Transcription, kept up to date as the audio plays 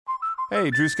Hey,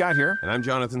 Drew Scott here, and I'm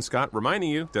Jonathan Scott,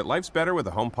 reminding you that life's better with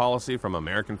a home policy from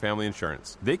American Family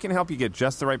Insurance. They can help you get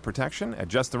just the right protection at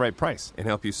just the right price and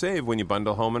help you save when you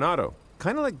bundle home and auto.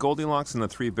 Kind of like Goldilocks and the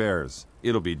Three Bears.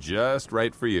 It'll be just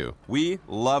right for you. We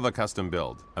love a custom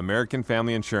build. American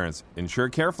Family Insurance. Insure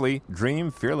carefully, dream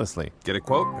fearlessly. Get a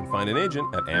quote and find an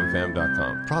agent at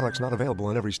amfam.com. Products not available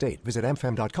in every state. Visit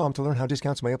amfam.com to learn how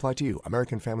discounts may apply to you.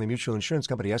 American Family Mutual Insurance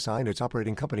Company, SI, and its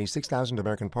operating company, 6000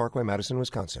 American Parkway, Madison,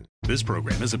 Wisconsin. This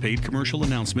program is a paid commercial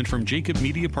announcement from Jacob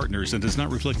Media Partners and does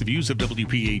not reflect the views of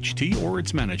WPHT or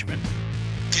its management.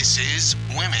 This is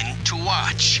Women to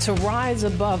Watch. To rise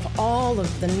above all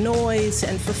of the noise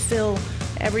and fulfill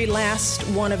every last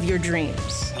one of your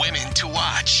dreams. Women to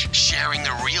Watch, sharing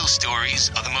the real stories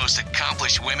of the most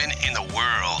accomplished women in the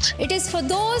world. It is for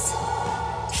those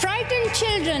frightened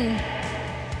children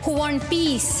who want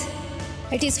peace.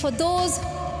 It is for those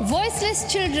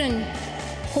voiceless children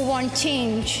who want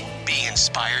change. Be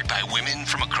inspired by women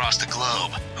from across the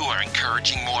globe who are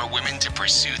encouraging more women to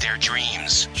pursue their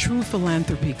dreams. True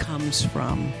philanthropy comes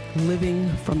from living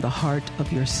from the heart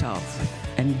of yourself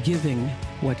and giving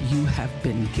what you have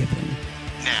been given.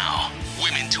 Now,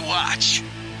 Women to Watch.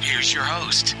 Here's your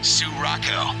host, Sue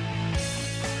Rocco.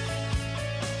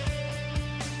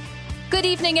 Good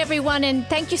evening, everyone, and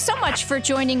thank you so much for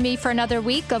joining me for another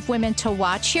week of Women to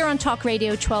Watch here on Talk Radio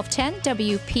 1210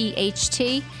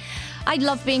 WPHT. I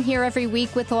love being here every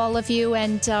week with all of you,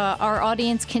 and our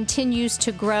audience continues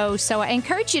to grow. So I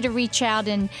encourage you to reach out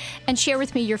and share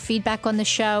with me your feedback on the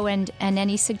show and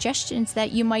any suggestions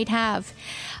that you might have.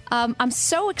 I'm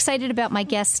so excited about my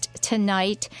guest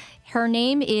tonight. Her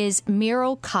name is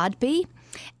Meeral Codby.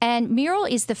 And Meeral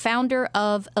is the founder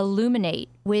of Illuminate,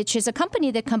 which is a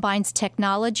company that combines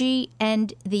technology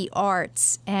and the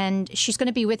arts. And she's going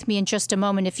to be with me in just a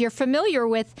moment. If you're familiar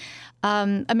with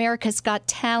America's Got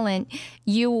Talent,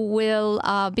 you will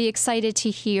be excited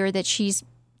to hear that she's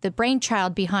the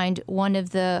brainchild behind one of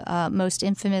the most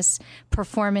infamous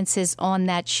performances on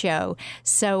that show.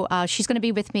 So she's going to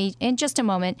be with me in just a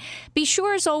moment. Be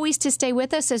sure, as always, to stay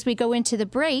with us as we go into the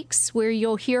breaks, where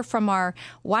you'll hear from our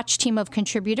watch team of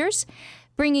contributors,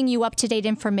 bringing you up-to-date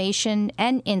information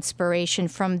and inspiration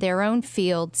from their own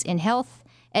fields in health,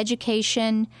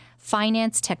 education,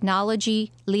 finance,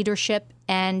 technology, leadership,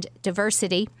 and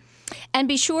diversity. And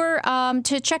be sure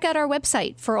to check out our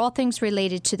website for all things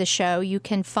related to the show. You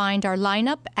can find our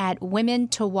lineup at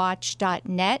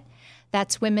womentowatch.net.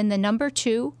 That's women, the number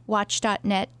 2,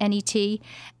 watch.net, N-E-T.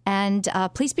 And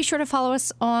please be sure to follow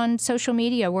us on social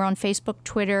media. We're on Facebook,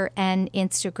 Twitter, and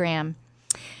Instagram.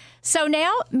 So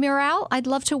now, Meeral, I'd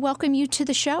love to welcome you to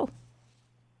the show.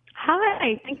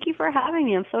 Hi, thank you for having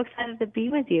me. I'm so excited to be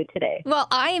with you today. Well,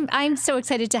 I'm so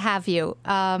excited to have you.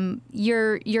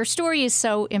 Your story is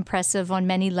so impressive on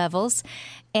many levels,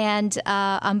 and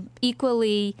I'm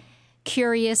equally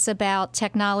curious about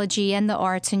technology and the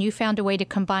arts, and you found a way to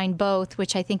combine both,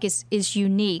 which I think is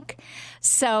unique.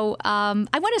 So I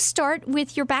want to start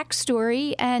with your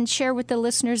backstory and share with the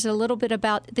listeners a little bit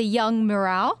about the young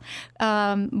Meeral,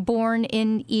 born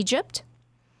in Egypt.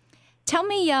 Tell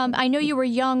me, I know you were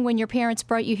young when your parents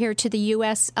brought you here to the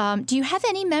U.S. Do you have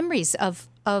any memories of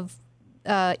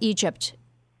Egypt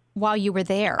while you were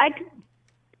there? I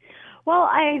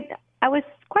was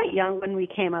quite young when we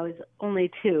came. I was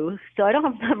only 2, so I don't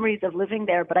have memories of living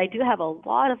there, but I do have a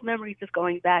lot of memories of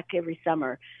going back every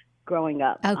summer growing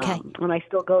up. Okay. And I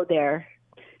still go there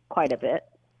quite a bit.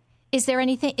 Is there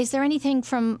anything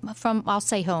from I'll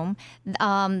say home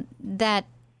that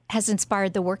has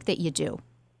inspired the work that you do?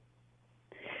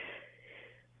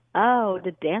 Oh,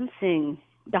 the dancing,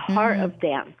 the heart of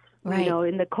dance. Right. You know,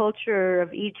 in the culture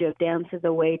of Egypt, dance is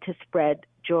a way to spread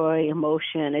joy,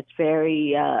 emotion. It's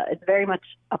very much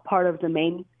a part of the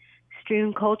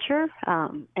mainstream culture.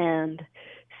 And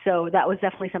so that was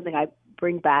definitely something I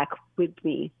bring back with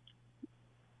me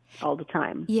all the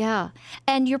time. Yeah.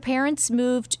 And your parents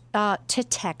moved to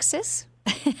Texas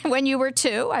when you were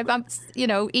 2.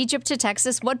 Egypt to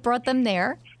Texas. What brought them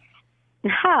there?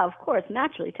 Yeah, of course,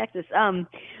 naturally, Texas.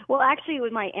 Well, actually,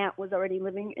 when my aunt was already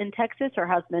living in Texas, her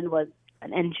husband was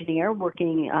an engineer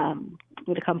working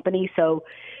with a company, so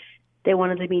they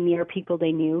wanted to be near people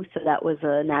they knew, so that was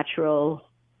a natural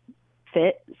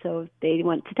fit. So they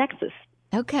went to Texas.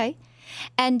 Okay.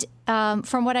 And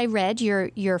from what I read,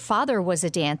 your father was a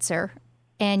dancer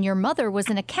and your mother was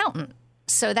an accountant.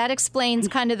 So that explains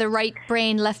kind of the right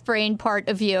brain, left brain part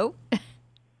of you.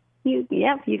 You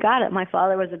got it. My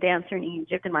father was a dancer in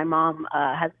Egypt, and my mom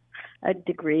has a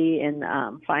degree in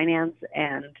finance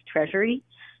and treasury.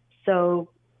 So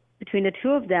between the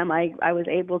two of them, I was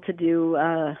able to do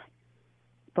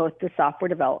both the software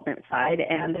development side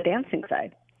and the dancing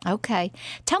side. Okay.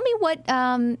 Tell me what,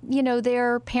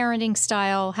 their parenting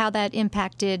style, how that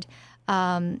impacted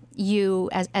you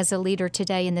as a leader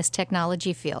today in this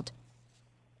technology field.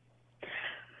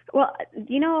 Well,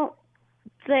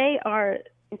 they are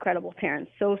incredible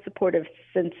parents, so supportive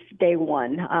since day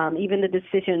one. Even the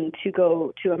decision to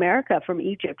go to America from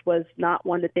Egypt was not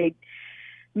one that they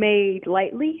made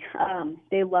lightly.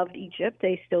 They loved Egypt,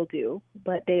 they still do,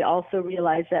 but they also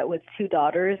realized that with 2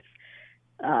 daughters,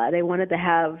 they wanted to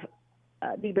have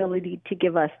the ability to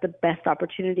give us the best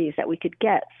opportunities that we could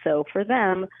get. So for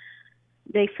them,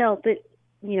 they felt that,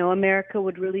 America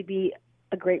would really be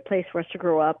a great place for us to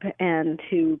grow up and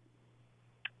to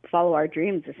follow our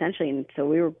dreams, essentially. And so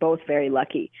we were both very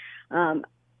lucky.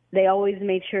 They always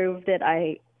made sure that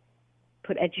I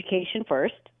put education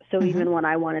first. So even when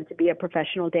I wanted to be a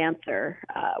professional dancer,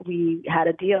 we had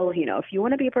a deal, if you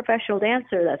want to be a professional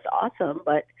dancer, that's awesome,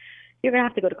 but you're going to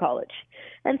have to go to college.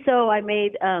 And so I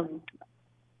made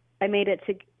it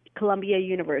to Columbia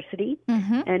University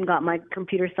and got my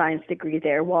computer science degree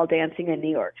there while dancing in New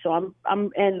York. So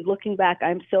and looking back,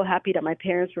 I'm so happy that my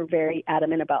parents were very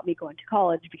adamant about me going to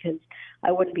college, because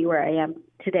I wouldn't be where I am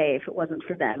today if it wasn't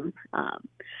for them. And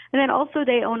then also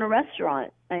they own a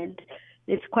restaurant, and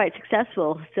it's quite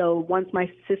successful. So once my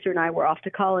sister and I were off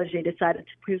to college, they decided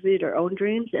to pursue their own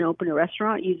dreams and open a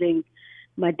restaurant using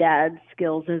my dad's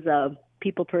skills as a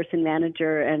people person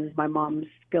manager and my mom's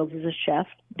skills as a chef.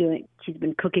 She's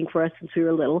been cooking for us since we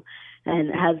were little,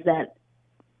 and has that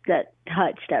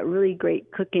touch, that really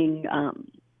great cooking,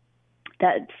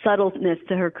 that subtleness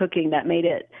to her cooking that made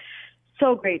it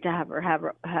so great to have her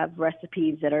have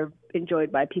recipes that are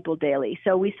enjoyed by people daily.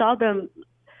 So we saw them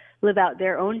live out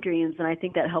their own dreams, and I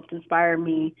think that helped inspire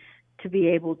me to be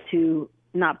able to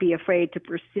not be afraid to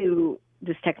pursue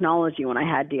this technology when I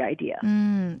had the idea.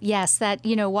 Yes, that,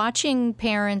 watching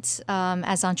parents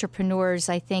as entrepreneurs,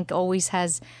 I think always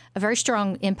has a very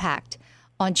strong impact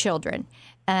on children.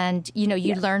 And,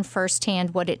 you learn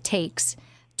firsthand what it takes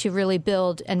to really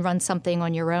build and run something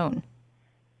on your own.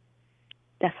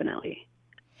 Definitely.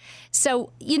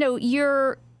 So,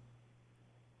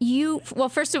 well,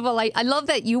 first of all, I love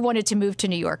that you wanted to move to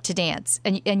New York to dance,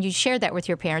 and you shared that with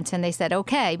your parents, and they said,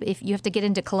 okay, if you have to get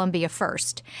into Columbia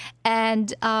first.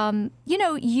 And,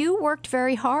 you worked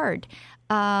very hard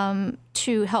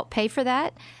to help pay for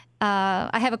that.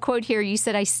 I have a quote here. You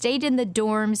said, I stayed in the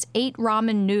dorms, ate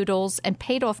ramen noodles, and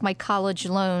paid off my college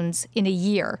loans in a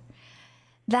year.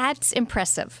 That's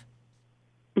impressive.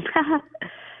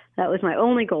 That was my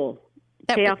only goal,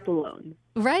 pay off the loan.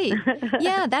 Right.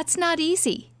 Yeah, that's not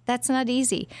easy. That's not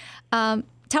easy.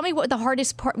 Tell me what the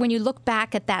hardest part, when you look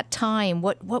back at that time,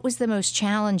 what was the most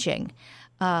challenging?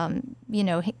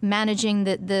 Managing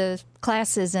the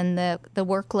classes and the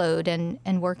workload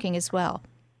and working as well.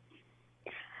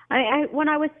 When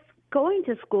I was going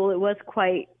to school, it was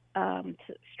quite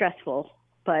stressful,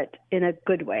 but in a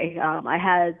good way. I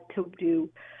had to do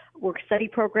work-study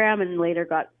program and later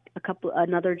got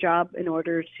another job in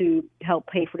order to help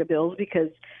pay for the bills, because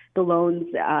the loans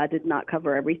did not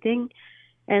cover everything.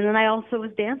 And then I also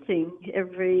was dancing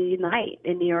every night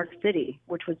in New York City,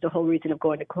 which was the whole reason of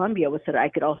going to Columbia, was so that I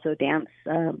could also dance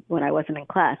when I wasn't in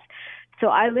class. So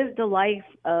I lived a life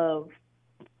of,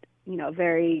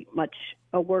 very much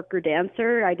a worker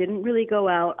dancer. I didn't really go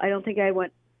out. I don't think I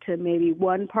went to maybe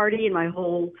one party in my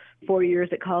whole 4 years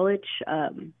at college.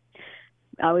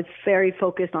 I was very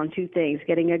focused on 2 things,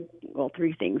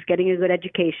 3 things, getting a good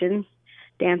education,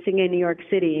 dancing in New York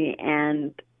City,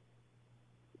 and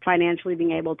financially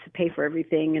being able to pay for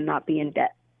everything and not be in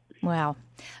debt. Wow.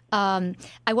 I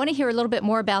want to hear a little bit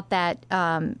more about that.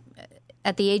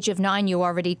 At the age of 9, you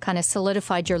already kind of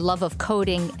solidified your love of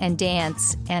coding and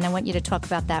dance, and I want you to talk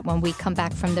about that when we come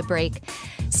back from the break.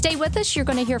 Stay with us. You're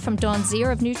going to hear from Dawn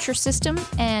Zier of Nutrisystem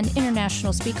and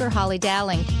international speaker Holly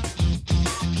Dowling.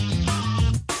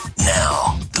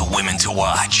 Now, the Women to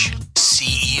Watch,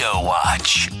 CEO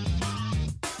Watch.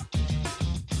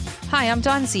 Hi, I'm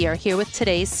Dawn Zier, here with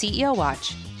today's CEO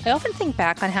Watch. I often think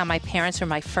back on how my parents were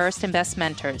my first and best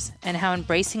mentors, and how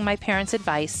embracing my parents'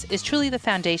 advice is truly the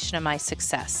foundation of my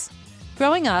success.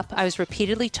 Growing up, I was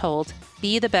repeatedly told,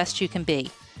 be the best you can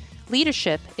be.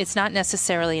 Leadership, it's not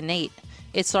necessarily innate.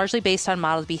 It's largely based on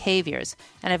modeled behaviors,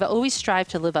 and I've always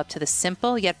strived to live up to the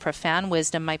simple yet profound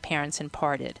wisdom my parents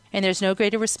imparted. And there's no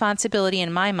greater responsibility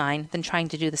in my mind than trying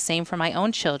to do the same for my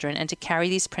own children and to carry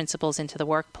these principles into the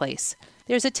workplace.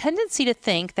 There's a tendency to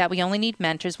think that we only need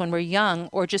mentors when we're young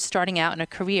or just starting out in a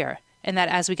career, and that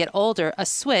as we get older, a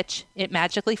switch, it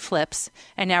magically flips,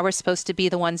 and now we're supposed to be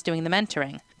the ones doing the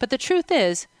mentoring. But the truth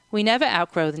is, We never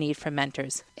outgrow the need for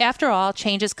mentors. After all,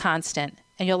 change is constant,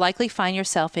 and you'll likely find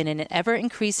yourself in an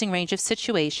ever-increasing range of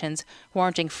situations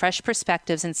warranting fresh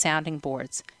perspectives and sounding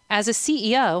boards. As a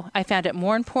CEO, I found it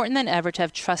more important than ever to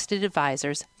have trusted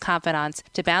advisors, confidants,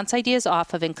 to bounce ideas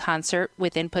off of in concert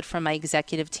with input from my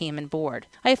executive team and board.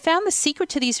 I have found the secret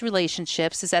to these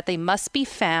relationships is that they must be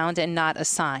found and not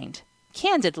assigned.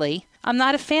 Candidly, I'm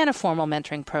not a fan of formal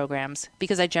mentoring programs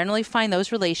because I generally find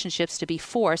those relationships to be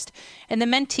forced and the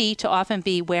mentee to often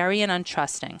be wary and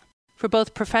untrusting. For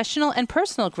both professional and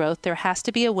personal growth, there has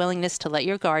to be a willingness to let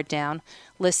your guard down,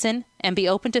 listen, and be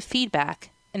open to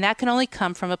feedback, and that can only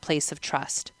come from a place of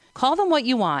trust. Call them what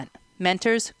you want.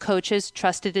 Mentors, coaches,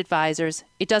 trusted advisors,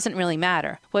 it doesn't really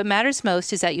matter. What matters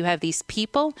most is that you have these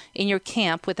people in your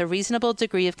camp with a reasonable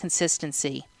degree of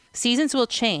consistency. Seasons will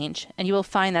change, and you will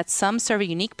find that some serve a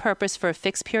unique purpose for a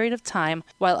fixed period of time,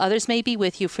 while others may be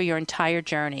with you for your entire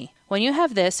journey. When you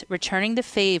have this, returning the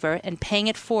favor and paying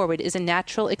it forward is a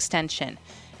natural extension.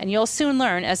 And you'll soon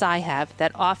learn, as I have,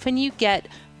 that often you get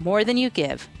more than you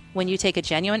give when you take a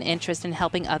genuine interest in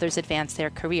helping others advance their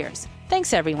careers.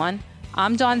 Thanks, everyone.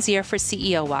 I'm Dawn Zier for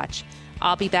CEO Watch.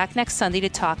 I'll be back next Sunday to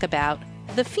talk about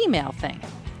the female thing.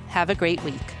 Have a great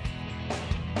week.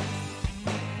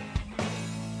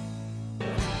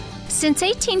 Since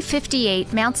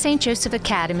 1858, Mount St. Joseph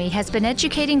Academy has been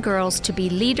educating girls to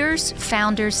be leaders,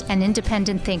 founders, and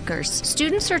independent thinkers.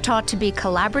 Students are taught to be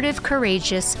collaborative,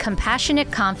 courageous,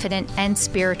 compassionate, confident, and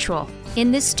spiritual.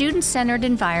 In this student-centered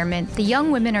environment, the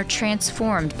young women are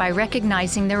transformed by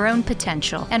recognizing their own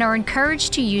potential and are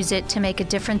encouraged to use it to make a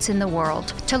difference in the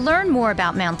world. To learn more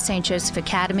about Mount St. Joseph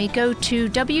Academy, go to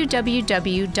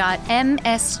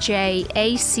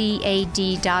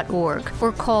www.msjacad.org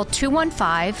or call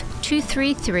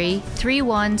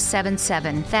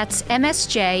 215-233-3177. That's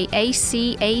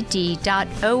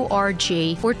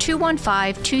msjacad.org or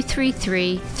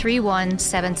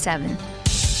 215-233-3177.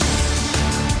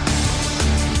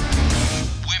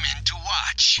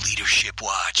 Leadership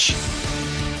Watch.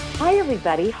 Hi,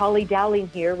 everybody. Holly Dowling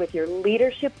here with your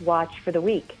Leadership Watch for the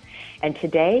week. And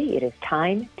today it is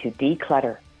time to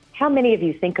declutter. How many of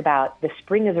you think about the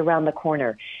spring is around the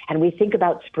corner and we think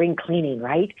about spring cleaning,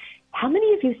 right? How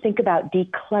many of you think about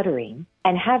decluttering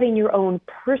and having your own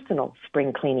personal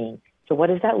spring cleaning? So what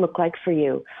does that look like for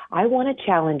you? I want to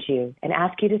challenge you and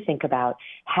ask you to think about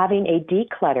having a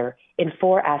declutter in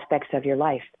 4 aspects of your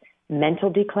life: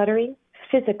 mental decluttering,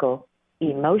 physical,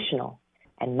 emotional,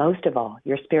 and most of all,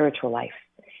 your spiritual life.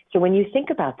 So when you think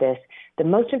about this, the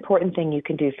most important thing you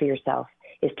can do for yourself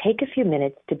is take a few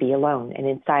minutes to be alone and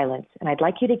in silence. And I'd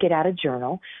like you to get out a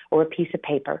journal or a piece of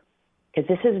paper, because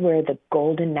this is where the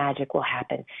golden magic will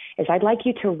happen. Is I'd like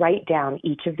you to write down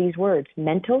each of these words: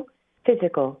 mental,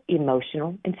 physical,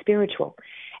 emotional, and spiritual.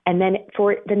 And then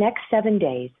for the next 7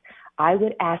 days, I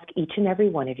would ask each and every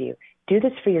one of you, do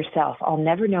this for yourself. I'll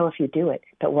never know if you do it,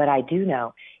 but what I do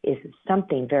know is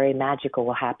something very magical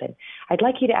will happen. I'd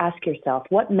like you to ask yourself,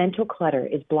 what mental clutter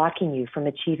is blocking you from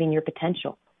achieving your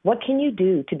potential? What can you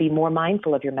do to be more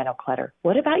mindful of your mental clutter?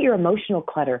 What about your emotional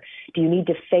clutter do you need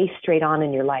to face straight on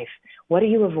in your life? What are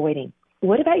you avoiding?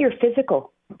 What about your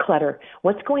physical clutter?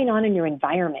 What's going on in your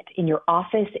environment, in your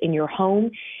office, in your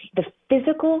home? The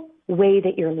physical way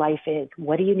that your life is,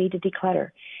 what do you need to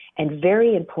declutter? And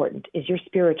very important is your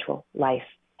spiritual life.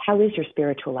 How is your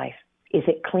spiritual life? Is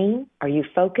it clean? Are you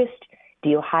focused? Do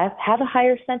you have a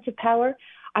higher sense of power?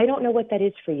 I don't know what that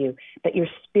is for you, but your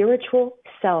spiritual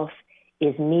self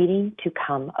is needing to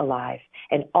come alive.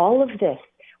 And all of this,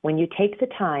 when you take the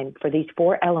time for these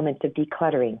 4 elements of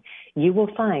decluttering, you will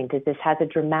find that this has a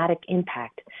dramatic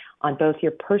impact on both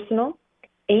your personal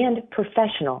and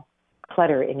professional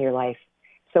clutter in your life.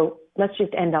 So let's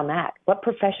just end on that. What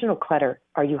professional clutter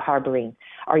are you harboring?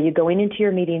 Are you going into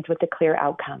your meetings with a clear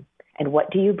outcome? And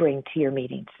what do you bring to your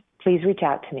meetings? Please reach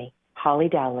out to me,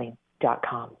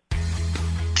 hollydowling.com.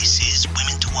 This is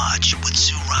Women to Watch with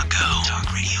Sue Rocco.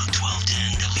 Talk Radio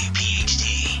 1210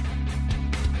 WPHT.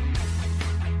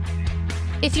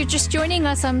 If you're just joining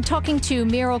us, I'm talking to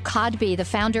Meryl Codby, the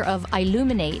founder of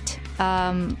Illuminate,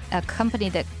 a company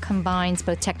that combines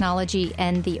both technology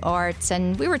and the arts.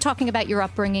 And we were talking about your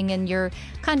upbringing and your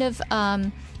kind of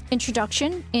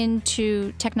introduction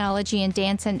into technology and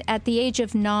dance. And at the age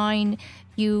of 9,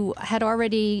 you had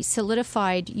already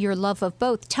solidified your love of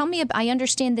both. Tell me, I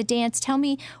understand the dance. Tell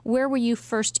me, where were you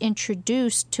first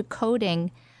introduced to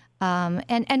coding?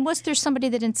 And was there somebody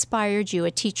that inspired you,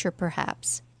 a teacher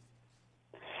perhaps?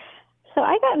 So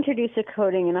I got introduced to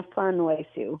coding in a fun way,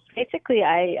 Sue. Basically,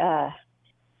 I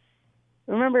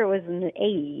remember it was in the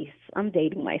 80s. I'm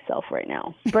dating myself right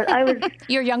now. But I was...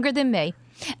 You're younger than me.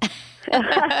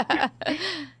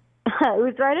 It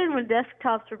was right in when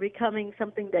desktops were becoming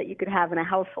something that you could have in a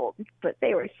household, but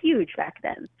they were huge back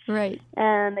then. Right.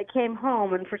 And I came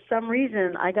home, and for some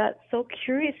reason, I got so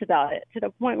curious about it to the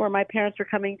point where my parents were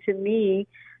coming to me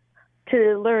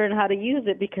to learn how to use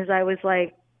it because I was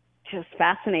like just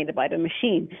fascinated by the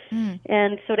machine.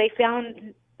 And so they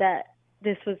found that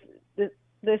this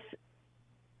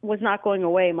was not going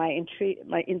away, my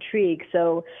intrigue.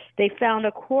 So they found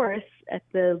a course at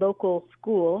the local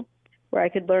school where I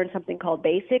could learn something called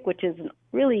BASIC, which is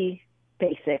really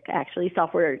basic, actually,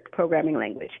 software programming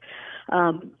language.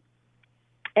 And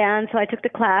so I took the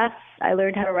class. I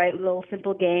learned how to write little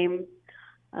simple games.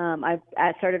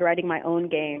 I started writing my own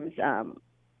games, and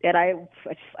I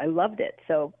loved it.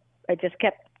 So I just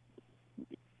kept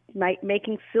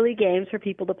making silly games for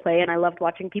people to play, and I loved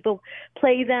watching people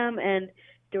play them. And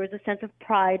there was a sense of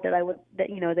pride that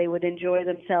they would enjoy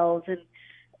themselves, and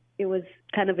it was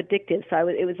kind of addictive. So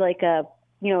it was like as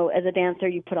a dancer,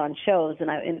 you put on shows,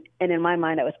 and in my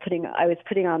mind, I was putting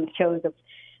on shows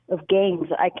of games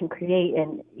that I can create.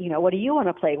 And what do you want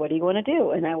to play? What do you want to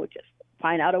do? And I would just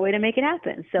find out a way to make it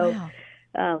happen. So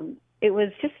it was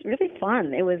just really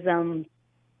fun. It was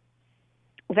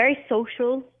very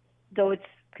social, though it's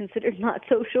considered not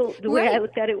social. The way I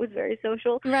looked at it was very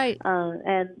social. Right.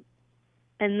 And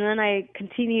then I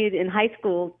continued in high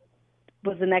school.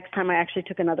 Was the next time I actually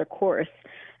took another course.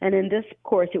 And in this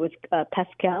course, it was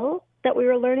Pascal that we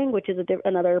were learning, which is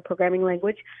another programming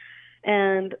language.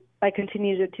 And I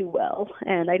continued to do well.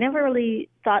 And I never really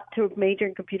thought to major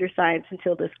in computer science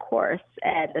until this course.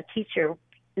 And the teacher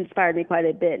inspired me quite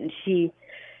a bit, and she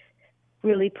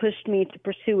really pushed me to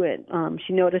pursue it.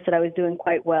 She noticed that I was doing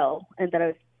quite well and that I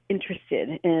was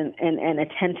interested and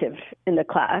attentive in the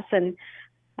class, and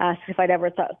asked if I'd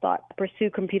ever thought to pursue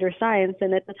computer science.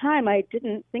 And at the time, I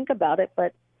didn't think about it,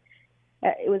 but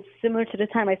it was similar to the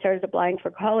time I started applying for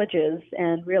colleges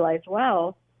and realized,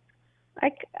 wow,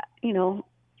 I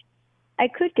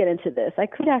could get into this. I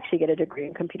could actually get a degree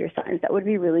in computer science. That would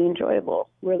be really enjoyable,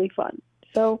 really fun.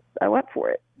 So I went for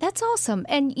it. That's awesome.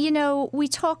 And, we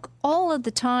talk all of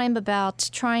the time about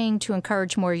trying to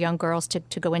encourage more young girls to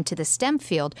go into the STEM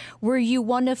field. Were you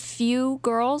one of few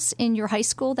girls in your high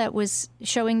school that was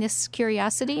showing this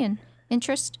curiosity and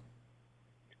interest?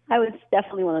 I was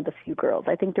definitely one of the few girls.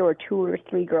 I think there were 2 or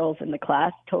 3 girls in the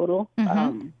class total.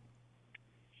 Mm-hmm.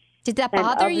 Did that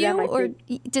bother you,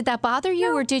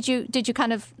 or did you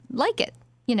kind of like it?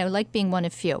 Like being one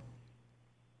of few?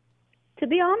 To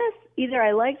be honest, either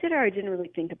I liked it or I didn't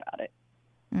really think about it.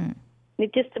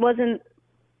 It just wasn't.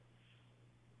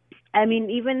 I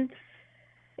mean, even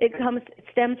it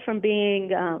stems from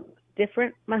being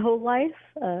different my whole life.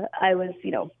 I was,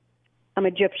 I'm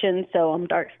Egyptian, so I'm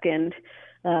dark skinned,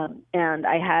 and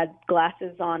I had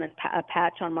glasses on and a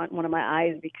patch on one of my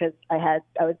eyes because I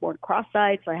was born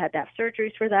cross-eyed, so I had to have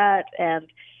surgeries for that, and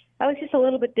I was just a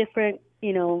little bit different.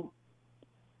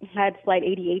 Had slight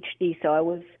ADHD, so I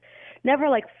was never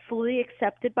like fully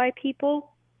accepted by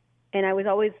people, and I was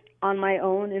always on my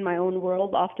own in my own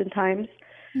world oftentimes.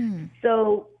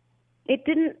 So it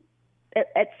didn't,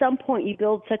 at some point you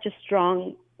build such a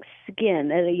strong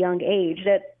skin at a young age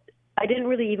that I didn't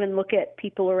really even look at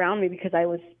people around me because I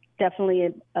was definitely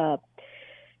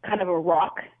kind of a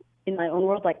rock in my own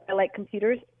world. Like, I like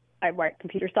computers. I write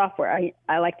computer software.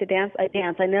 I like to dance. I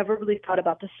dance. I never really thought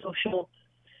about the social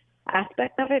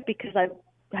aspect of it because I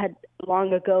had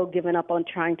long ago given up on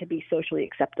trying to be socially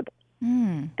acceptable.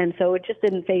 And so it just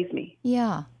didn't faze me.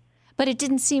 Yeah. But it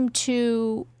didn't seem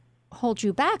to hold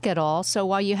you back at all. So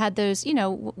while you had those,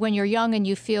 when you're young and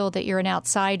you feel that you're an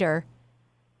outsider,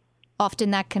 often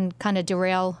that can kind of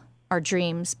derail our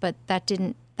dreams, but that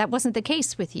wasn't the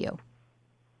case with you.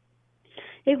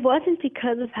 It wasn't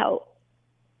because of how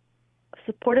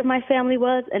supportive my family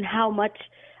was and how much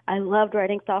I loved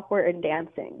writing software and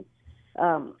dancing.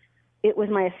 It was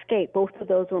my escape. Both of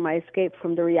those were my escape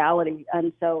from the reality.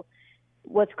 And so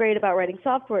what's great about writing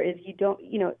software is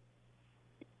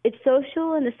it's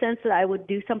social in the sense that I would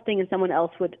do something and someone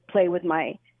else would play with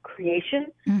my creation,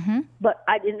 but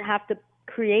I didn't have to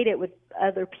create it with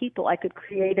other people. I could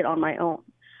create it on my own.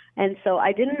 And so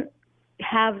I didn't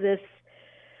have this,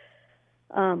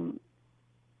 I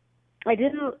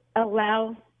didn't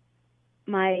allow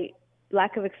my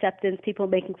lack of acceptance, people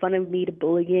making fun of me, to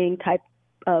bullying type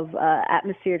of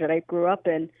atmosphere that I grew up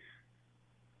in,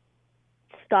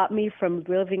 stop me from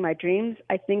living my dreams.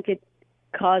 I think it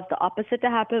caused the opposite to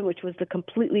happen, which was to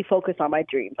completely focus on my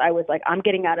dreams. I was like, I'm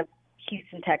getting out of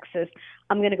Houston, Texas.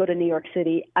 I'm going to go to New York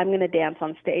City. I'm going to dance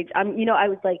on stage. I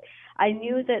was like, I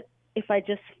knew that if I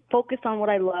just focused on what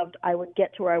I loved, I would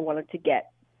get to where I wanted to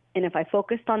get. And if I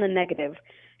focused on the negative,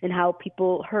 and how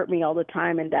people hurt me all the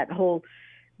time, and that whole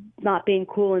not being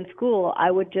cool in school,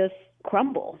 I would just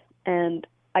crumble. And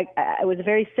I was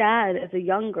very sad as a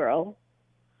young girl,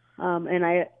 and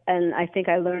I think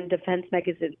I learned defense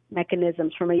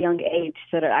mechanisms from a young age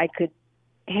so that I could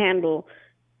handle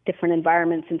different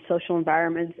environments and social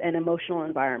environments and emotional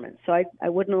environments. So I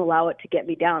wouldn't allow it to get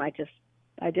me down. I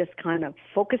just kind of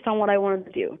focused on what I wanted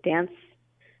to do: dance,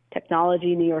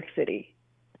 technology, New York City.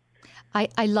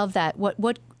 I love that.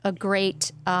 What a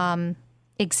great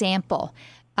example.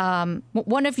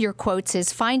 One of your quotes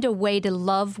is, "Find a way to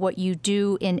love what you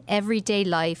do in everyday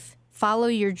life, follow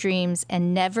your dreams,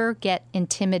 and never get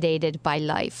intimidated by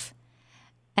life."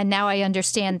 And now I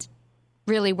understand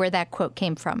really where that quote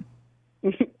came from.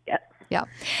 Yeah.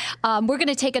 We're going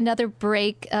to take another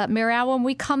break. Meirav, when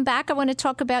we come back, I want to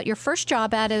talk about your first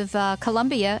job out of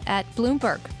Columbia at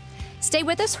Bloomberg. Stay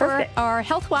with us for our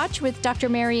Health Watch with Dr.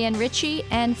 Marianne Ritchie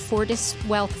and Fortis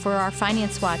Wealth for our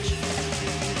Finance Watch.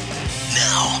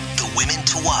 Now, the Women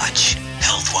to Watch,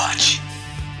 Health Watch.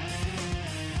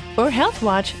 For Health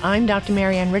Watch, I'm Dr.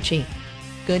 Marianne Ritchie.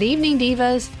 Good evening,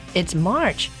 divas. It's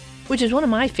March, which is one of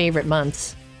my favorite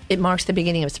months. It marks the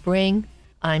beginning of spring.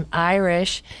 I'm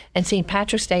Irish, and St.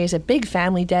 Patrick's Day is a big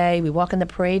family day. We walk in the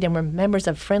parade, and we're members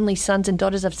of Friendly Sons and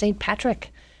Daughters of St.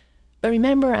 Patrick. But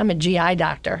remember, I'm a GI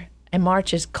doctor, and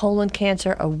March is Colon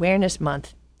Cancer Awareness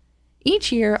Month.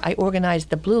 Each year, I organize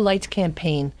the Blue Lights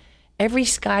campaign. Every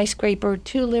skyscraper,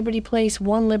 2 Liberty Place,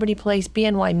 1 Liberty Place,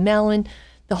 BNY Mellon,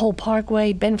 the whole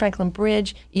Parkway, Ben Franklin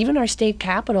Bridge, even our state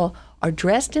capitol are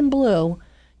dressed in blue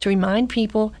to remind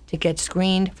people to get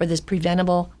screened for this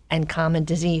preventable and common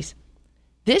disease.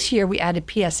 This year, we added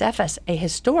PSFS, a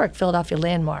historic Philadelphia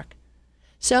landmark.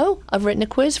 So, I've written a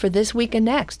quiz for this week and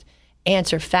next.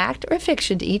 Answer fact or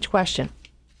fiction to each question.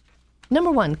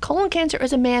 Number 1, colon cancer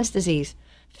is a man's disease.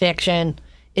 Fiction.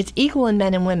 It's equal in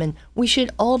men and women. We should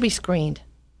all be screened.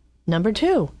 Number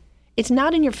 2, it's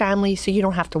not in your family, so you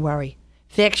don't have to worry.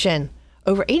 Fiction.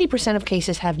 Over 80% of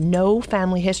cases have no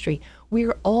family history. We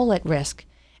are all at risk.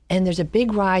 And there's a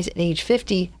big rise at age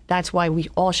 50. That's why we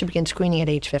all should begin screening at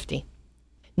age 50.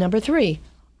 Number 3,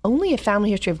 only a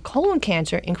family history of colon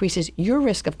cancer increases your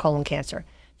risk of colon cancer.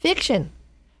 Fiction.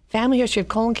 Family history of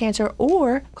colon cancer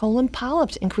or colon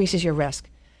polyps increases your risk.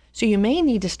 So you may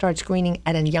need to start screening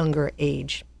at a younger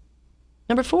age.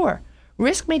 Number 4,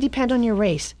 risk may depend on your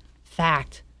race.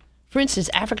 Fact. For instance,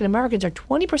 African Americans are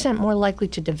 20% more likely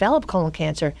to develop colon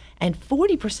cancer and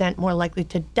 40% more likely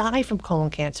to die from colon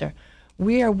cancer.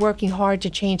 We are working hard to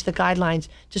change the guidelines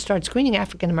to start screening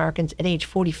African Americans at age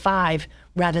 45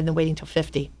 rather than waiting till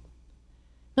 50.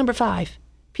 Number 5,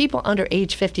 people under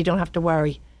age 50 don't have to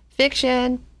worry.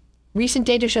 Fiction. Recent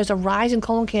data shows a rise in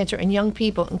colon cancer in young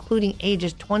people, including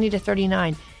ages 20 to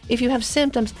 39. If you have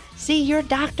symptoms, see your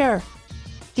doctor.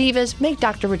 Divas, make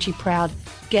Dr. Ritchie proud.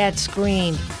 Get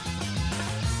screened.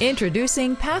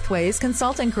 Introducing Pathways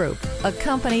Consulting Group, a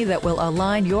company that will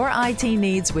align your IT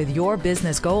needs with your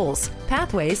business goals.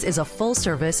 Pathways is a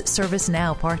full-service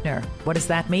ServiceNow partner. What does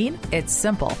that mean? It's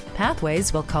simple.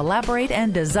 Pathways will collaborate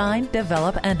and design,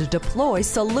 develop, and deploy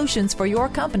solutions for your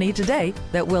company today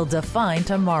that will define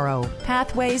tomorrow.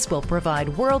 Pathways will provide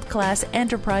world-class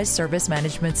enterprise service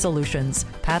management solutions.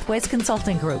 Pathways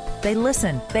Consulting Group. They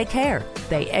listen, they care,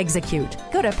 they execute.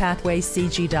 Go to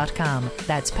pathwayscg.com.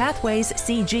 That's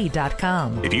pathwayscg.com.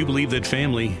 If you believe that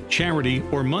family, charity,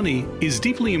 or money is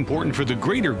deeply important for the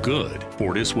greater good,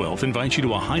 Fortis Wealth invites you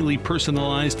to a highly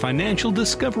personalized financial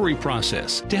discovery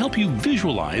process to help you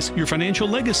visualize your financial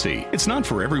legacy. It's not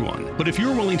for everyone, but if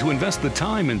you're willing to invest the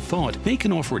time and thought, they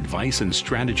can offer advice and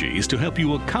strategies to help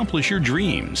you accomplish your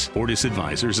dreams. Fortis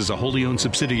Advisors is a wholly owned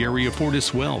subsidiary of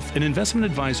Fortis Wealth, an investment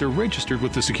advisor registered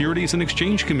with the Securities and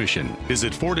Exchange Commission.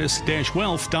 Visit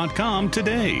fortis-wealth.com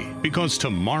today, because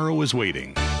tomorrow is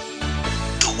waiting.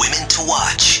 The Women to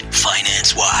Watch,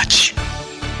 Finance Watch.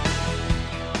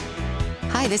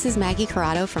 Hi, this is Maggie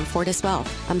Corrado from Fortis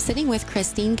Wealth. I'm sitting with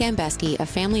Christine Gambeski, a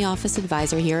family office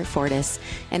advisor here at Fortis.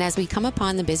 And as we come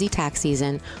upon the busy tax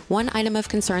season, one item of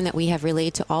concern that we have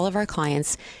relayed to all of our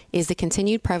clients is the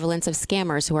continued prevalence of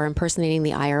scammers who are impersonating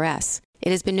the IRS. It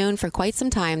has been known for quite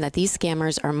some time that these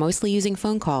scammers are mostly using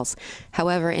phone calls.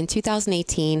 However, in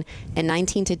 2018 and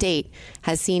 19 to date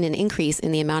has seen an increase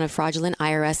in the amount of fraudulent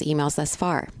IRS emails thus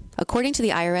far. According to the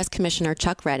IRS Commissioner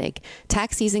Chuck Rettig,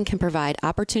 tax season can provide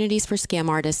opportunities for scam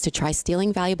artists to try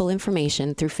stealing valuable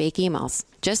information through fake emails.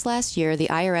 Just last year, the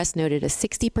IRS noted a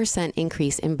 60%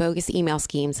 increase in bogus email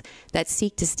schemes that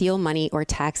seek to steal money or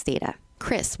tax data.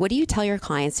 Chris, what do you tell your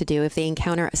clients to do if they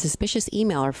encounter a suspicious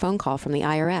email or phone call from the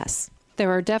IRS?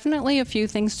 There are definitely a few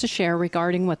things to share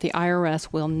regarding what the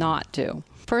IRS will not do.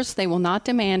 First, they will not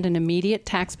demand an immediate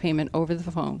tax payment over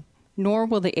the phone, nor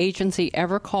will the agency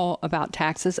ever call about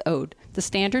taxes owed. The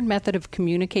standard method of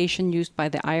communication used by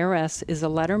the IRS is a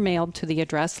letter mailed to the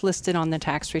address listed on the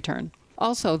tax return.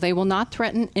 Also, they will not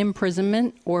threaten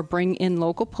imprisonment or bring in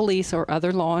local police or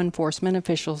other law enforcement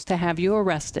officials to have you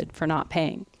arrested for not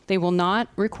paying. They will not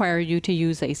require you to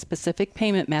use a specific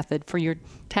payment method for your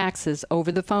taxes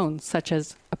over the phone, such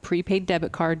as a prepaid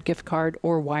debit card, gift card,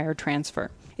 or wire transfer.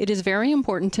 It is very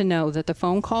important to know that the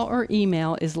phone call or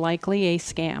email is likely a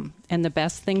scam, and the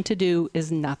best thing to do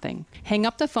is nothing. Hang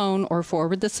up the phone or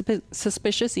forward the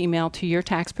suspicious email to your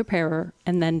tax preparer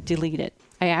and then delete it.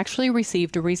 I actually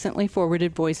received a recently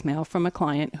forwarded voicemail from a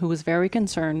client who was very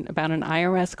concerned about an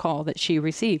IRS call that she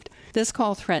received. This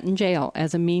call threatened jail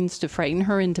as a means to frighten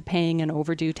her into paying an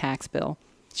overdue tax bill.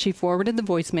 She forwarded the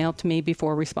voicemail to me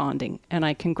before responding, and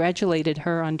I congratulated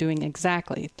her on doing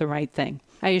exactly the right thing.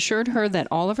 I assured her that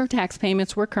all of her tax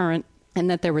payments were current and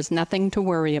that there was nothing to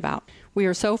worry about. We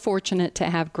are so fortunate to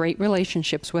have great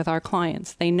relationships with our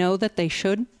clients. They know that they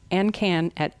should and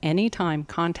can at any time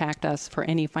contact us for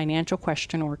any financial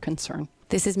question or concern.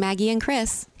 This is Maggie and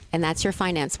Chris, and that's your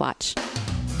Finance Watch.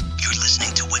 You're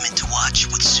listening to Women to Watch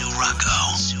with Sue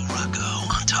Rocco. Sue Rocco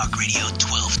on Talk Radio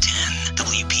 1210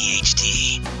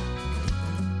 WPHT.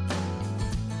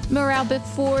 Morale,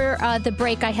 before the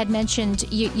break, I had mentioned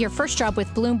your first job with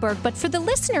Bloomberg, but for the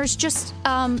listeners, just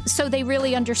so they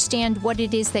really understand what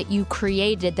it is that you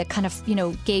created that kind of,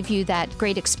 gave you that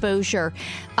great exposure,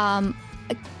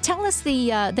 tell us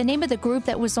the name of the group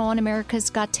that was on America's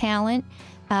Got Talent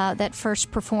that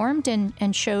first performed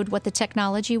and showed what the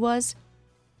technology was.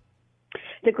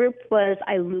 The group was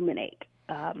Illuminate,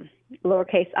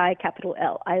 lowercase I, capital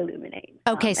L, Illuminate.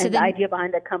 Okay, so and the idea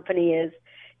behind the company is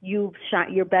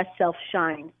your best self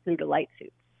shines through the light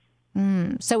suits.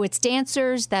 So it's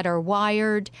dancers that are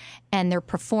wired and they're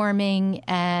performing,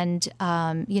 and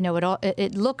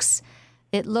it looks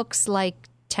like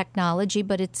technology,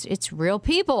 but it's real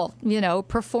people,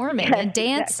 performing and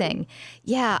dancing. Exactly.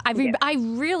 Yeah,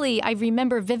 I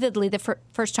remember vividly the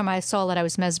first time I saw it, I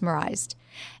was mesmerized,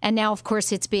 and now of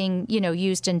course it's being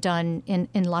used and done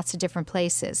in lots of different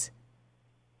places.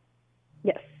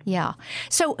 Yes. Yeah.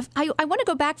 So I want to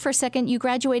go back for a second. You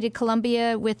graduated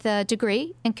Columbia with a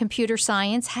degree in computer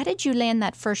science. How did you land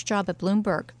that first job at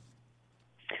Bloomberg?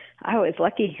 I was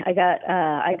lucky. I got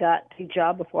the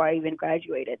job before I even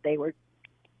graduated. They were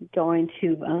going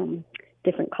to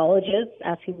different colleges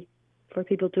asking for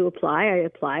people to apply. I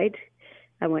applied.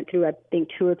 I went through, I think,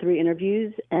 2 or 3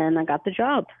 interviews, and I got the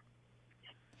job.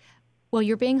 Well,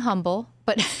 you're being humble,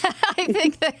 but I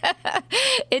think that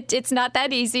it's not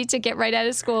that easy to get right out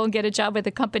of school and get a job with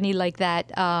a company like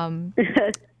that.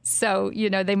 So,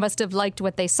 they must have liked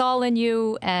what they saw in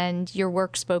you, and your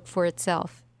work spoke for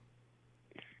itself.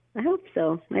 I hope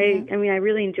so. I mean, I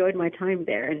really enjoyed my time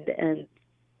there, and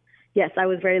yes, I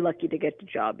was very lucky to get the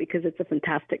job because it's a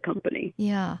fantastic company.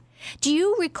 Yeah. Do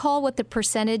you recall what the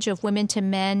percentage of women to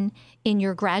men in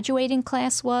your graduating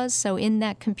class was? So in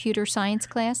that computer science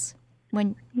class?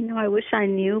 I wish I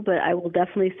knew, but I will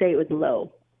definitely say it was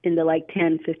low, in the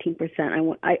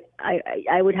 10-15%.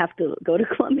 I would have to go to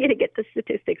Columbia to get the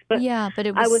statistics, but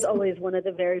I was always one of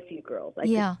the very few girls.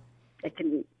 I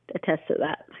can attest to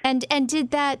that. And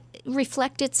did that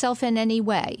reflect itself in any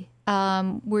way?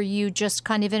 Were you just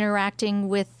kind of interacting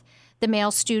with the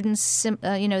male students,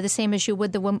 the same as you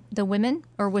would the women,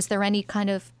 or was there any kind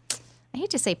of, I hate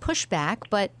to say pushback,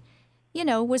 but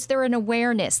was there an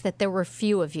awareness that there were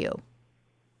few of you?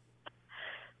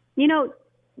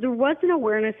 There was an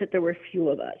awareness that there were few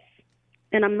of us.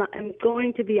 And I'm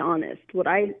going to be honest. What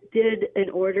I did in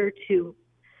order to,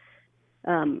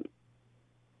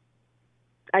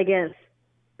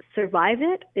 survive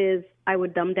it is I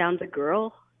would dumb down the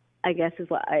girl, I guess is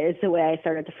the way I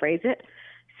started to phrase it.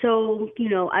 So,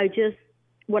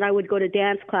 when I would go to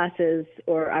dance classes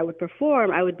or I would perform,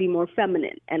 I would be more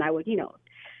feminine and I would,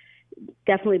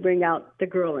 definitely bring out the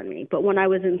girl in me. But when I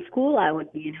was in school, I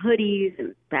would be in hoodies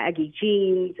and baggy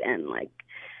jeans and my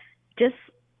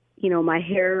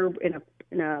hair in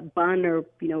a bun or,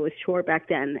 was short back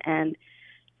then. And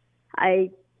I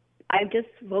just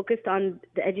focused on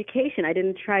the education. I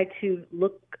didn't try to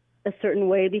look a certain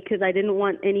way because I didn't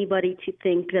want anybody to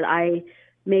think that I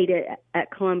made it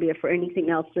at Columbia for anything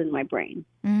else in my brain.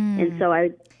 And so I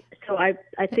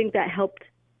think that helped,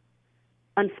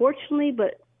 unfortunately,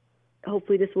 but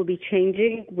hopefully this will be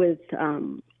changing with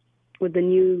the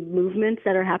new movements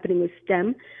that are happening with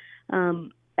STEM.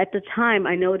 At the time,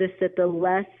 I noticed that the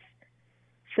less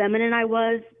feminine I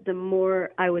was, the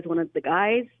more I was one of the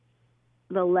guys.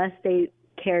 the less they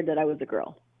cared that I was a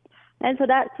girl. And so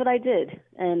that's what I did.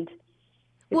 And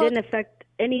it didn't affect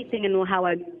anything in how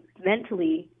I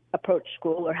mentally approached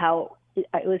school or how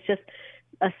it was just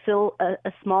a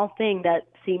small thing that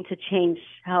seemed to change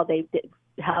how they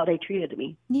treated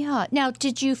me. Yeah. Now,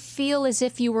 did you feel as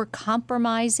if you were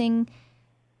compromising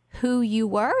who you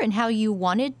were and how you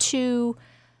wanted to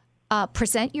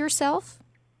present yourself?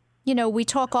 You know, we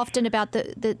talk often about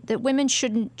that women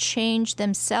shouldn't change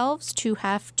themselves to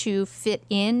have to fit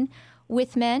in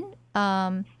with men.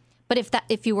 But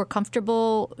if you were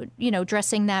comfortable,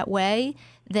 dressing that way,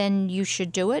 then you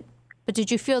should do it. But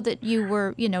did you feel that you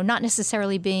were, not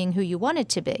necessarily being who you wanted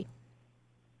to be?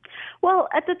 Well,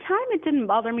 at the time, it didn't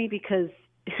bother me because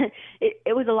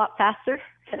it was a lot faster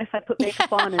than if I put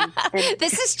makeup on. And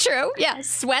This is true. Yeah,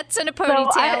 sweats and a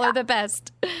ponytail are the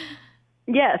best.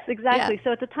 Yes, exactly. Yeah.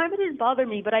 So at the time, it didn't bother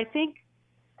me. But I think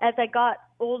as I got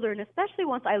older, and especially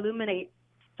once Illuminate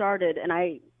started, and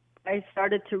I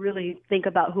started to really think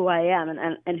about who I am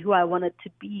and who I wanted to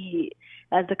be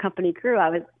as the company grew,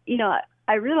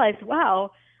 I realized,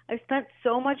 wow, I've spent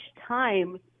so much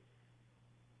time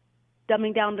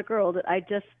dumbing down the girl that I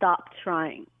just stopped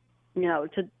trying.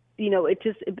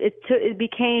 It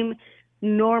became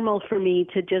normal for me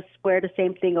to just wear the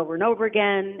same thing over and over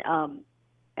again.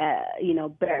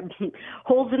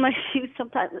 Holes in my shoes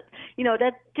sometimes.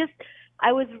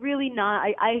 I was really not.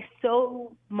 I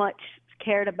so much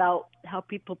cared about how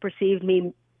people perceived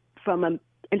me from an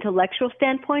intellectual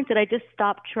standpoint that I just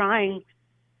stopped trying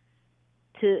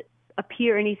to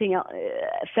appear anything else,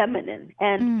 feminine.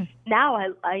 And now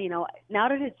now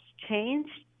that it's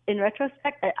changed in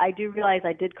retrospect, I do realize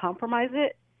I did compromise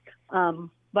it.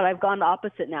 But I've gone the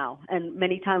opposite now. And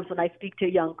many times when I speak to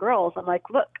young girls, I'm like,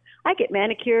 look, I get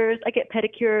manicures, I get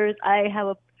pedicures. I have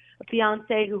a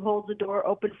fiance who holds the door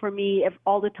open for me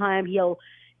all the time.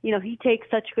 He takes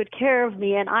such good care of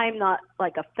me, and I'm not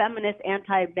like a feminist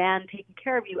anti-man taking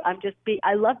care of you.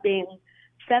 I love being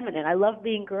feminine. I love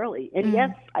being girly. And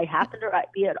yes, I happen to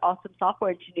be an awesome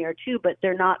software engineer too, but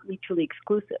they're not mutually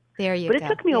exclusive. There you go. But it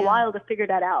took me a while to figure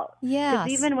that out. Yeah.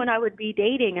 Because even when I would be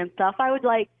dating and stuff, I would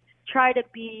try to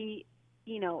be,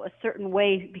 a certain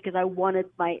way because I wanted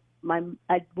I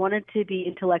wanted to be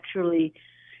intellectually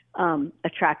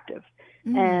attractive.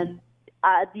 And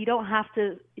they don't have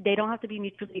to be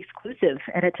mutually exclusive.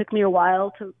 And it took me a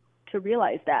while to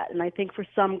realize that. And I think for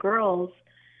some girls,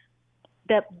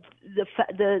 that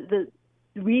the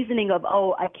reasoning of,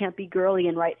 I can't be girly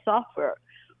and write software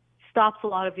stops a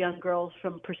lot of young girls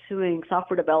from pursuing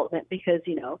software development because,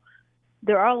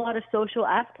 there are a lot of social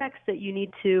aspects that you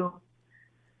need to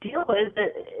deal with.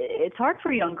 It's hard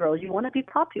for young girls. You want to be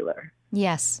popular.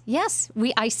 Yes.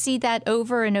 I see that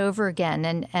over and over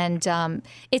again, and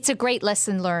it's a great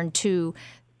lesson learned to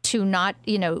not,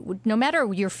 no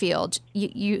matter your field,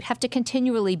 you have to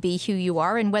continually be who you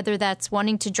are, and whether that's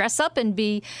wanting to dress up and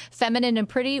be feminine and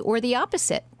pretty or the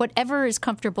opposite, whatever is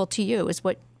comfortable to you is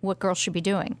what girls should be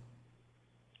doing.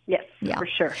 Yes, yeah. For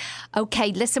sure.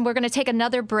 Okay, listen, we're going to take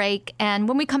another break, and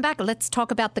when we come back, let's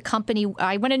talk about the company.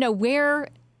 I want to know where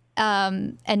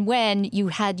and when you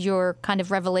had your kind of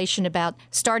revelation about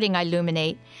starting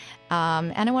Illuminate.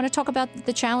 And I want to talk about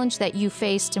the challenge that you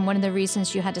faced and one of the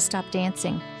reasons you had to stop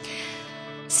dancing.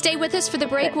 Stay with us for the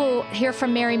break. We'll hear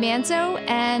from Mary Manzo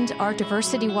and our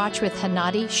Diversity Watch with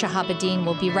Hannati Shahabuddin.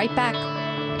 We'll be right back.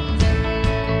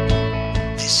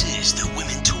 This is the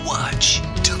Women to Watch,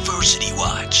 Diversity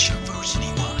Watch.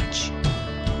 Diversity Watch.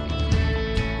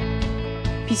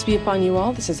 Peace be upon you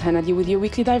all. This is Hannati with your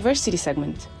weekly diversity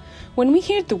segment. When we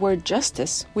hear the word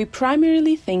justice, we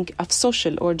primarily think of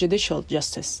social or judicial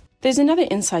justice. There's another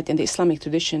insight in the Islamic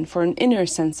tradition for an inner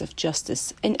sense of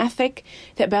justice, an ethic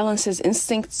that balances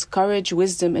instincts, courage,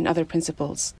 wisdom, and other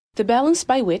principles. The balance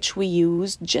by which we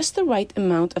use just the right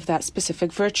amount of that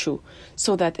specific virtue,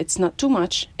 so that it's not too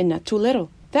much and not too little.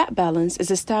 That balance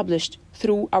is established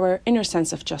through our inner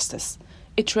sense of justice.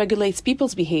 It regulates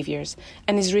people's behaviors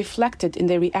and is reflected in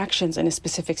their reactions in a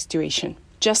specific situation.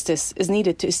 Justice is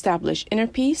needed to establish inner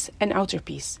peace and outer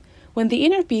peace. When the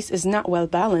inner peace is not well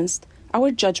balanced,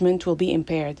 our judgment will be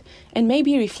impaired and may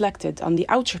be reflected on the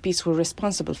outer peace we're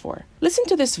responsible for. Listen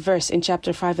to this verse in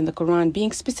chapter 5 in the Quran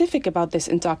being specific about this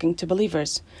in talking to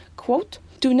believers. Quote,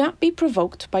 "Do not be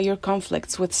provoked by your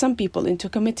conflicts with some people into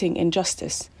committing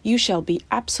injustice. You shall be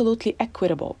absolutely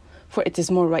equitable, for it is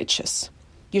more righteous.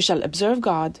 You shall observe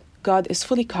God. God is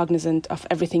fully cognizant of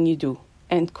everything you do."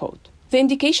 End quote. The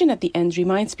indication at the end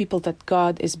reminds people that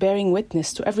God is bearing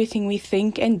witness to everything we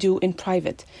think and do in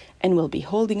private and will be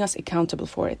holding us accountable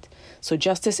for it. So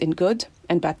justice in good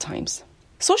and bad times.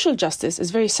 Social justice is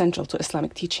very central to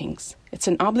Islamic teachings. It's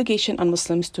an obligation on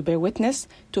Muslims to bear witness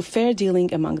to fair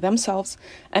dealing among themselves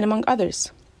and among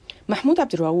others. Mahmoud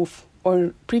Abdul Rauf,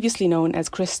 or previously known as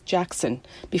Chris Jackson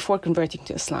before converting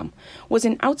to Islam, was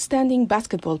an outstanding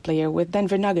basketball player with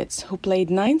Denver Nuggets who played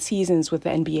 9 seasons with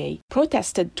the NBA,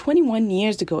 protested 21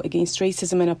 years ago against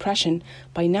racism and oppression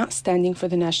by not standing for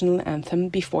the national anthem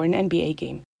before an NBA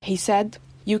game. He said,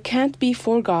 "You can't be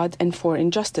for God and for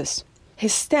injustice."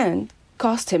 His stand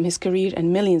cost him his career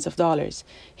and millions of dollars.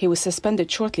 He was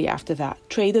suspended shortly after that,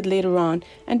 traded later on,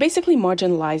 and basically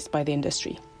marginalized by the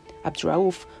industry. Abdul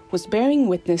Rauf was bearing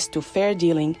witness to fair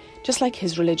dealing, just like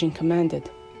his religion commanded.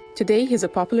 Today, he's a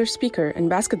popular speaker and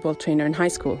basketball trainer in high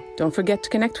school. Don't forget to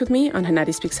connect with me on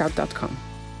hanadispeaksout.com.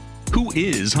 Who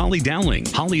is Holly Dowling?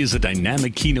 Holly is a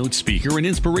dynamic keynote speaker and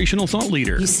inspirational thought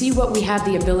leader. You see what we have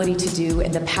the ability to do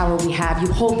and the power we have.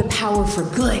 You hold the power for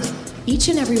good. Each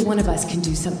and every one of us can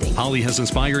do something. Holly has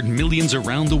inspired millions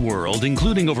around the world,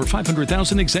 including over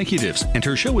 500,000 executives, and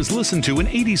her show is listened to in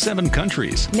 87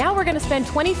 countries. Now we're going to spend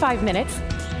 25 minutes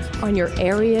on your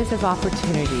areas of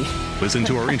opportunity. Listen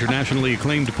to our internationally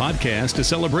acclaimed podcast, A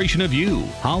Celebration of You.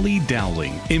 Holly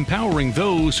Dowling, empowering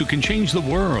those who can change the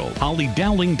world.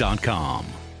 HollyDowling.com.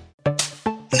 Now,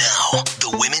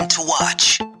 the women to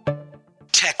watch.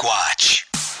 Tech Watch.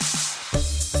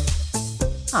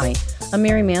 Hi, I'm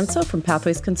Mary Manso from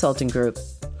Pathways Consulting Group.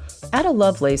 Ada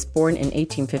Lovelace, born in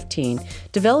 1815,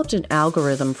 developed an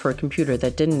algorithm for a computer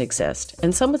that didn't exist,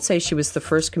 and some would say she was the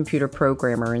first computer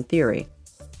programmer in theory.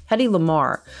 Hedy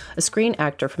Lamarr, a screen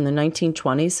actor from the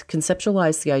 1920s,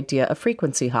 conceptualized the idea of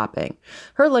frequency hopping.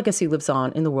 Her legacy lives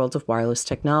on in the world of wireless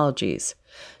technologies.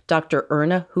 Dr.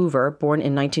 Erna Hoover, born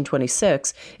in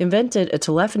 1926, invented a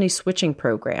telephony switching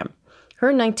program. Her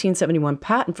 1971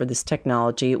 patent for this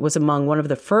technology was among one of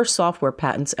the first software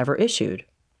patents ever issued.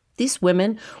 These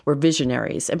women were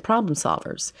visionaries and problem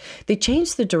solvers. They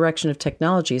changed the direction of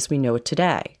technology as we know it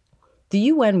today. The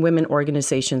UN Women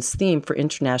Organization's theme for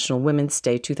International Women's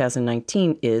Day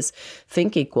 2019 is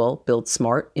Think Equal, Build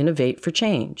Smart, Innovate for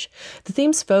Change. The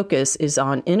theme's focus is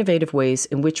on innovative ways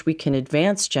in which we can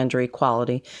advance gender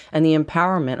equality and the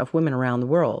empowerment of women around the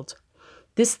world.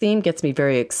 This theme gets me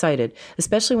very excited,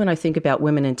 especially when I think about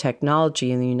women in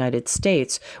technology in the United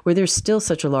States, where there's still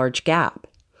such a large gap.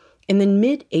 In the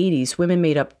mid-'80s, women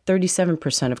made up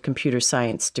 37% of computer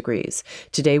science degrees.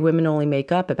 Today, women only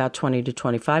make up about 20 to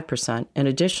 25%, and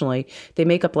additionally, they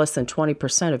make up less than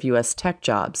 20% of U.S. tech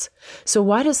jobs. So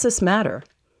why does this matter?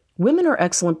 Women are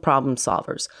excellent problem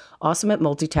solvers, awesome at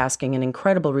multitasking, and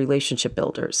incredible relationship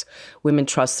builders. Women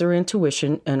trust their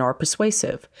intuition and are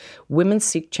persuasive. Women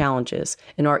seek challenges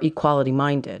and are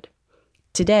equality-minded.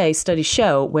 Today, studies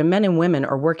show when men and women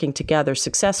are working together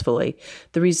successfully,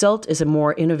 the result is a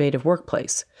more innovative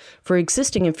workplace. For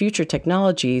existing and future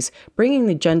technologies, bringing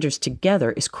the genders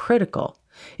together is critical.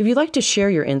 If you'd like to share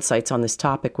your insights on this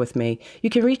topic with me, you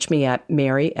can reach me at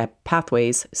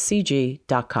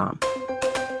mary@pathwayscg.com.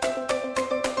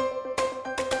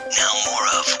 Now more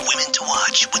of Women to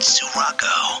Watch with Sue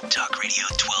Rocco. Talk Radio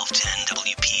 1210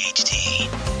 WPHT.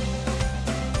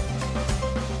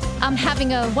 I'm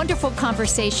having a wonderful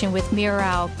conversation with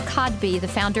Miral Kadbi, the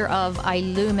founder of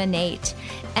Illuminate.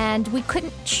 And we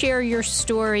couldn't share your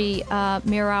story,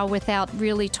 Miral, without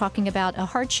really talking about a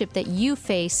hardship that you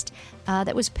faced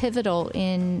that was pivotal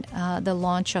in the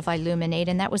launch of Illuminate.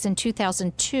 And that was in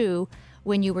 2002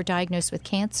 when you were diagnosed with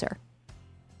cancer.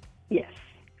 Yes.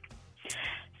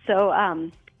 So I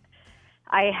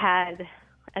had,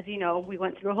 as you know, we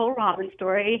went through a whole Robin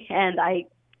story, and I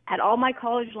had all my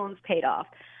college loans paid off.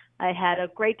 I had a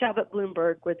great job at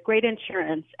Bloomberg with great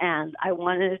insurance, and I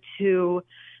wanted to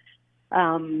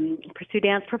pursue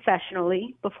dance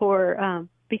professionally before,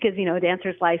 because, you know,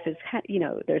 dancer's life is, you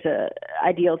know, there's a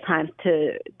ideal time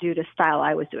to do the style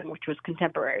I was doing, which was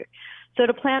contemporary. So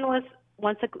the plan was,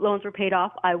 once the loans were paid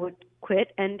off, I would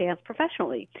quit and dance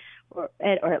professionally, or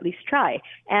at least try.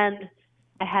 And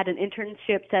I had an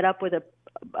internship set up with a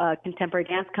contemporary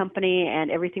dance company, and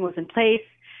everything was in place.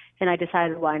 And I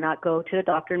decided, why not go to the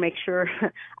doctor and make sure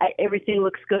everything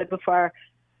looks good before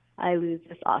I lose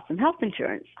this awesome health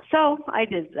insurance. So I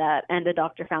did that, and the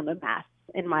doctor found a mass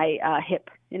in my hip,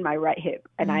 in my right hip.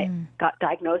 And I got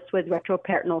diagnosed with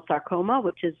retroperitoneal sarcoma,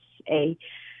 which is a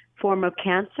form of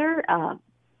cancer.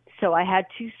 So I had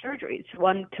 2 surgeries,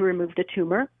 one to remove the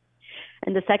tumor,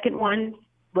 and the second one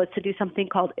was to do something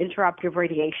called intraoperative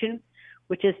radiation,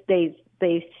 which is they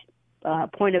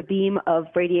point a beam of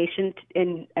radiation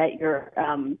at your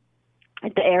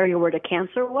at the area where the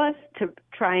cancer was to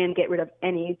try and get rid of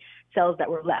any cells that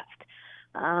were left.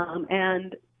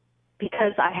 And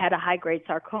because I had a high-grade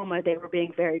sarcoma, they were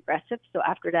being very aggressive. So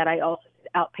after that, I also did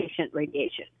outpatient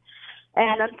radiation.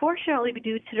 And unfortunately,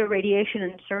 due to the radiation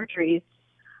and surgeries,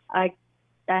 I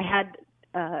had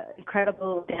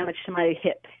incredible damage to my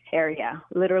hip area.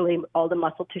 Literally, all the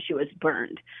muscle tissue was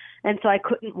burned, and so I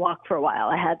couldn't walk for a while.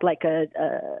 I had like a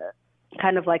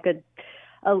kind of like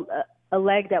a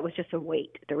leg that was just a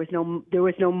weight. There was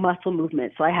no muscle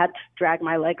movement, so I had to drag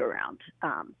my leg around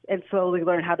and slowly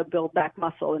learn how to build back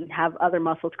muscle and have other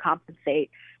muscles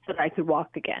compensate so that I could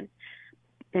walk again.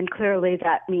 And clearly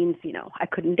that means, I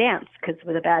couldn't dance because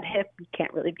with a bad hip, you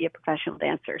can't really be a professional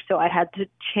dancer. So I had to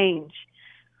change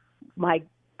my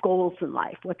goals in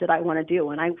life. What did I want to do?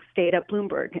 And I stayed at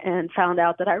Bloomberg and found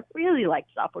out that I really liked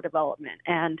software development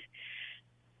and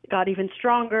got even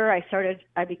stronger.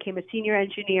 I became a senior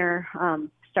engineer,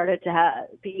 started to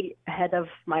be head of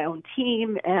my own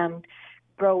team and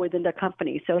grow within the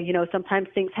company. So, sometimes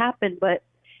things happen, but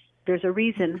there's a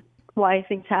reason why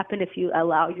things happen if you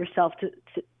allow yourself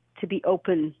to be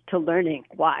open to learning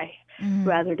why,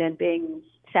 rather than being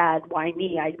sad, why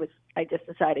me? I just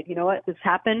decided, you know what, this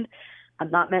happened.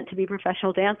 I'm not meant to be a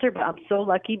professional dancer, but I'm so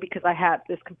lucky because I have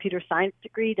this computer science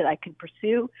degree that I can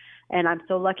pursue, and I'm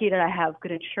so lucky that I have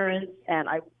good insurance and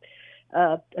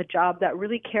a job that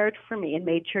really cared for me and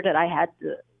made sure that I had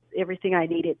everything I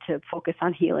needed to focus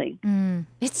on healing.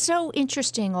 It's so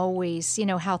interesting always,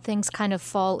 how things kind of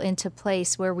fall into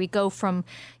place where we go from,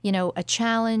 a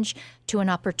challenge to an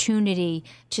opportunity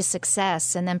to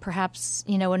success and then perhaps,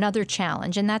 another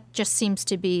challenge. And that just seems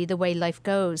to be the way life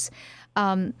goes.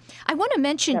 I want to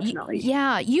mention,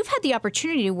 you've had the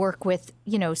opportunity to work with,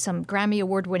 some Grammy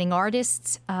Award-winning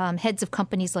artists, heads of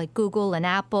companies like Google and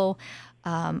Apple.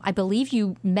 I believe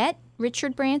you met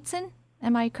Richard Branson.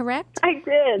 Am I correct? I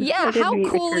did. Yeah. How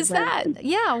cool is that?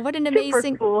 Yeah. What an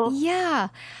amazing. Super cool. Yeah.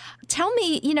 Tell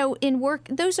me, in work,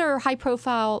 those are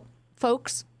high-profile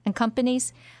folks and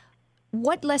companies.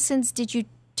 What lessons did you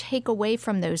take away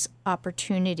from those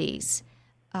opportunities?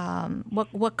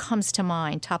 What comes to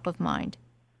mind, top of mind?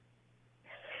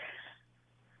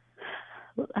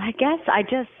 I guess I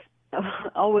just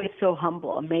always so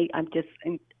humble. I'm just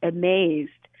amazed.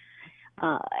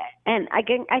 And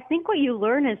I think what you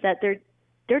learn is that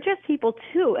they're just people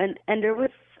too, and there was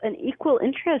an equal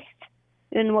interest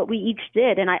in what we each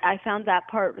did, and I found that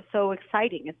part so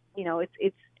exciting.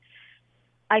 It's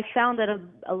I found that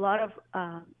a lot of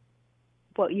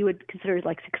what you would consider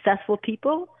like successful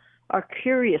people are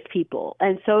curious people,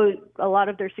 and so a lot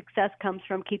of their success comes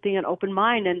from keeping an open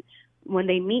mind. And when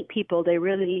they meet people, they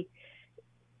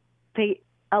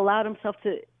allow themselves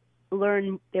to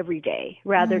learn every day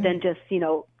rather than just,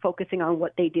 focusing on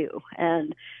what they do.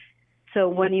 And so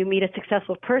when you meet a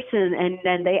successful person and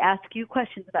then they ask you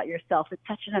questions about yourself, it's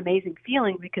such an amazing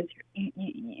feeling because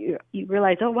you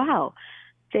realize, oh, wow,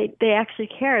 they actually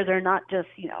care. They're not just,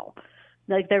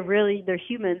 they're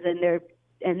humans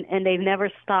and they've never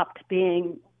stopped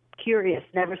being curious,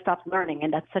 never stopped learning.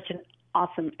 And that's such an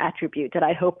awesome attribute that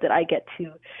I hope that I get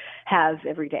to have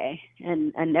every day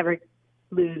and never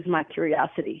lose my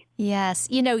curiosity. Yes.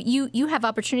 You have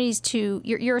opportunities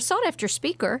you're a sought-after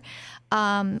speaker.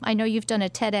 I know you've done a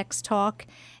TEDx talk.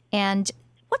 And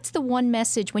what's the one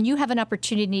message when you have an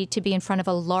opportunity to be in front of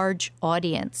a large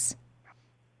audience?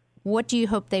 What do you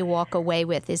hope they walk away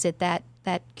with? Is it that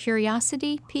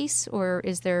curiosity piece, or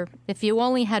is there, if you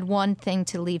only had one thing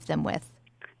to leave them with?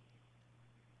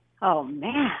 Oh,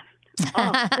 man.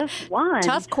 Oh, just one.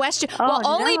 Tough question.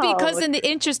 Only because in the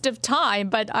interest of time,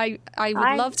 but I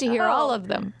would love to hear all of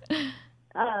them.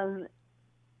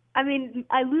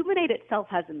 Illuminate itself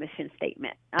has a mission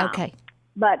statement. Okay.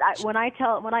 But when I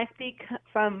speak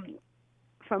from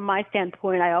my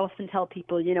standpoint, I often tell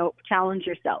people, challenge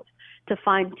yourself to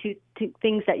find two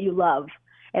things that you love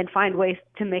and find ways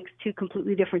to mix two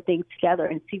completely different things together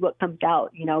and see what comes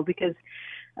out, because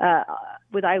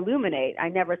with Illuminate, I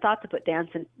never thought to put dance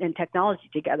and technology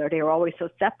together. They were always so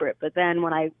separate. But then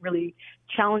when I really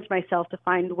challenged myself to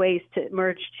find ways to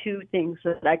merge two things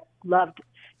that I loved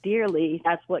dearly,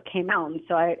 that's what came out. And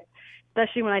so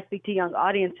especially when I speak to young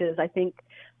audiences, I think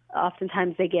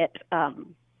oftentimes they get, I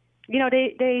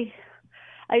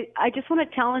just want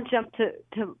to challenge them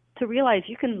to realize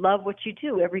you can love what you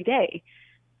do every day.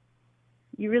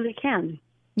 You really can.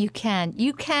 You can.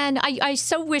 I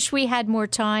so wish we had more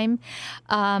time.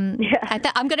 I'm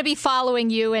going to be following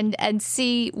you and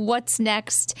see what's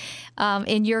next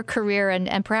in your career,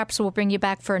 and perhaps we'll bring you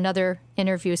back for another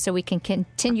interview so we can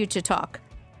continue to talk.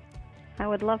 I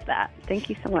would love that. Thank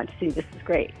you so much, Sue. This is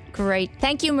great. Great.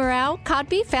 Thank you, Morale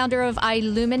Codby, founder of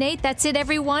Illuminate. That's it,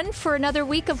 everyone, for another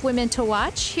week of Women to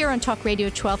Watch here on Talk Radio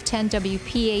 1210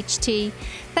 WPHT.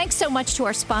 Thanks so much to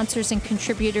our sponsors and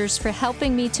contributors for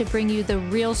helping me to bring you the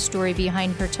real story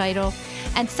behind her title.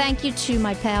 And thank you to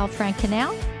my pal, Frank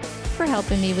Canal, for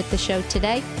helping me with the show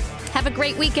today. Have a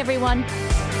great week, everyone.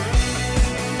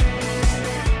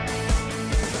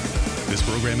 This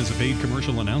program is a paid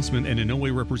commercial announcement and in no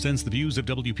way represents the views of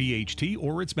WPHT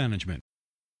or its management.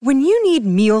 When you need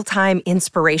mealtime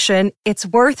inspiration, it's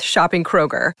worth shopping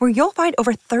Kroger, where you'll find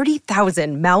over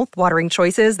 30,000 mouth-watering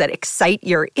choices that excite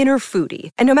your inner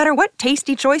foodie. And no matter what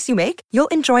tasty choice you make, you'll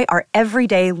enjoy our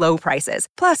everyday low prices,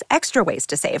 plus extra ways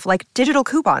to save, like digital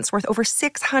coupons worth over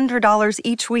 $600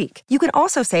 each week. You can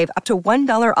also save up to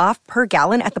 $1 off per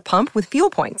gallon at the pump with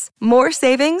fuel points. More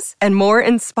savings and more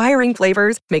inspiring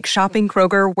flavors make shopping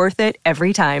Kroger worth it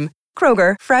every time.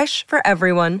 Kroger, fresh for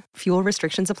everyone. Fuel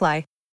restrictions apply.